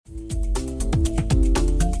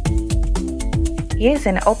Here's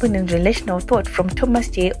an open and relational thought from Thomas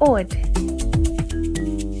J. Ord.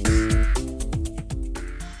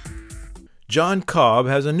 John Cobb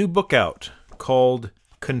has a new book out called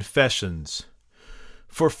Confessions.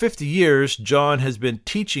 For 50 years, John has been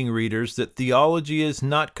teaching readers that theology is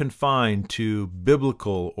not confined to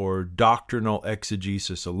biblical or doctrinal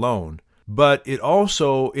exegesis alone, but it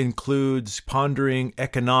also includes pondering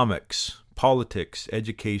economics, politics,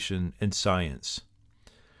 education, and science.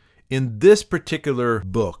 In this particular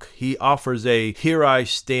book, he offers a here I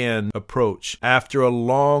stand approach after a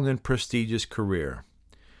long and prestigious career.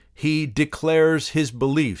 He declares his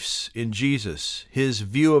beliefs in Jesus, his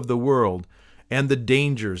view of the world, and the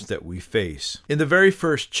dangers that we face. In the very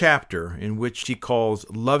first chapter, in which he calls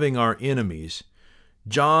Loving Our Enemies,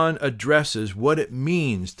 John addresses what it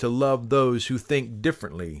means to love those who think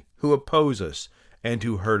differently, who oppose us, and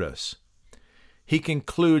who hurt us. He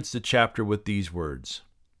concludes the chapter with these words: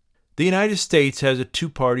 The United States has a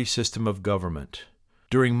two-party system of government.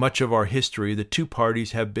 During much of our history, the two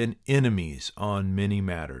parties have been enemies on many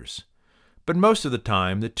matters. But most of the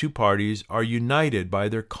time, the two parties are united by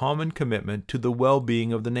their common commitment to the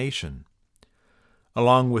well-being of the nation.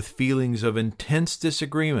 Along with feelings of intense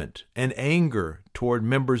disagreement and anger toward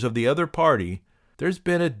members of the other party, there's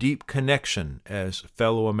been a deep connection as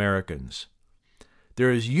fellow Americans.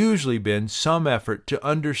 There has usually been some effort to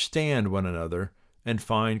understand one another and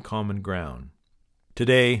find common ground.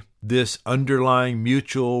 Today, this underlying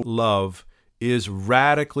mutual love is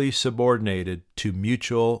radically subordinated to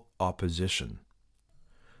mutual opposition.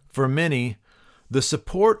 For many, the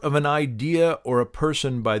support of an idea or a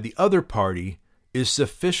person by the other party is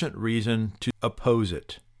sufficient reason to oppose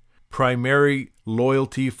it. Primary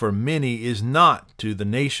loyalty for many is not to the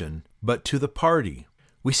nation, but to the party.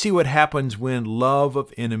 We see what happens when love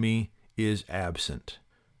of enemy is absent.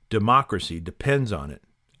 Democracy depends on it.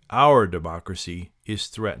 Our democracy is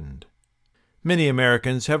threatened. Many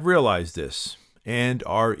Americans have realized this and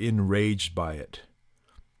are enraged by it.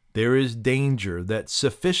 There is danger that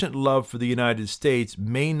sufficient love for the United States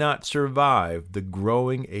may not survive the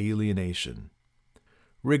growing alienation.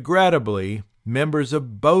 Regrettably, members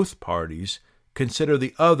of both parties consider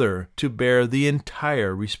the other to bear the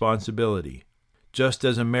entire responsibility. Just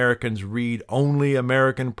as Americans read only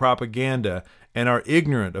American propaganda and are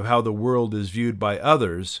ignorant of how the world is viewed by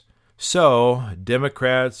others, so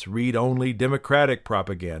Democrats read only Democratic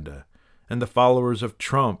propaganda, and the followers of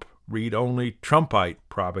Trump read only Trumpite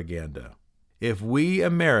propaganda. If we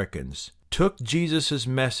Americans took Jesus'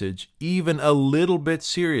 message even a little bit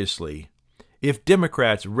seriously, if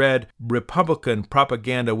Democrats read Republican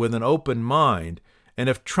propaganda with an open mind, and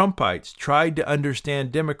if Trumpites tried to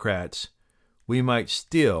understand Democrats, we might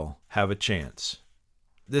still have a chance.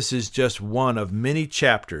 This is just one of many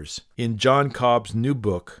chapters in John Cobb's new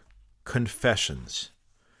book, Confessions.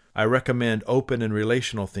 I recommend open and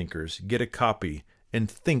relational thinkers get a copy and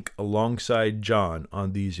think alongside John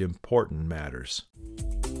on these important matters.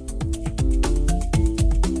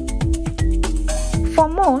 For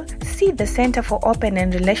more, see the Center for Open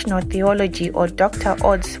and Relational Theology or Dr.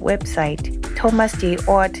 Ord's website,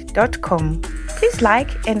 thomasjord.com. Please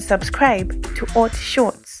like and subscribe to Ord Show